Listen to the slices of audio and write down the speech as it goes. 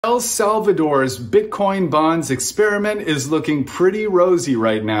El Salvador's Bitcoin bonds experiment is looking pretty rosy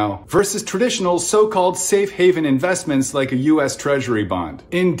right now versus traditional so-called safe haven investments like a US Treasury bond.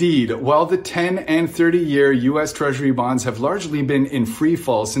 Indeed, while the 10 and 30-year US Treasury bonds have largely been in free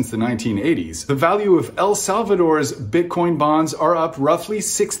fall since the 1980s, the value of El Salvador's Bitcoin bonds are up roughly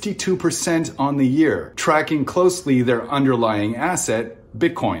 62% on the year, tracking closely their underlying asset,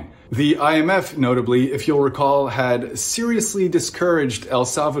 Bitcoin. The IMF, notably, if you'll recall, had seriously discouraged El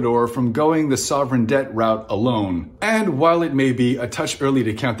Salvador from going the sovereign debt route alone. And while it may be a touch early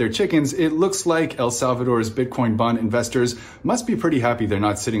to count their chickens, it looks like El Salvador's Bitcoin bond investors must be pretty happy they're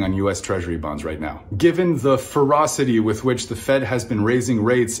not sitting on US Treasury bonds right now. Given the ferocity with which the Fed has been raising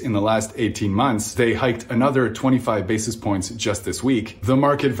rates in the last 18 months, they hiked another 25 basis points just this week, the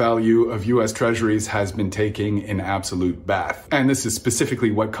market value of US Treasuries has been taking an absolute bath. And this is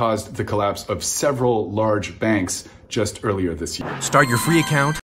specifically what caused the collapse of several large banks just earlier this year. Start your free account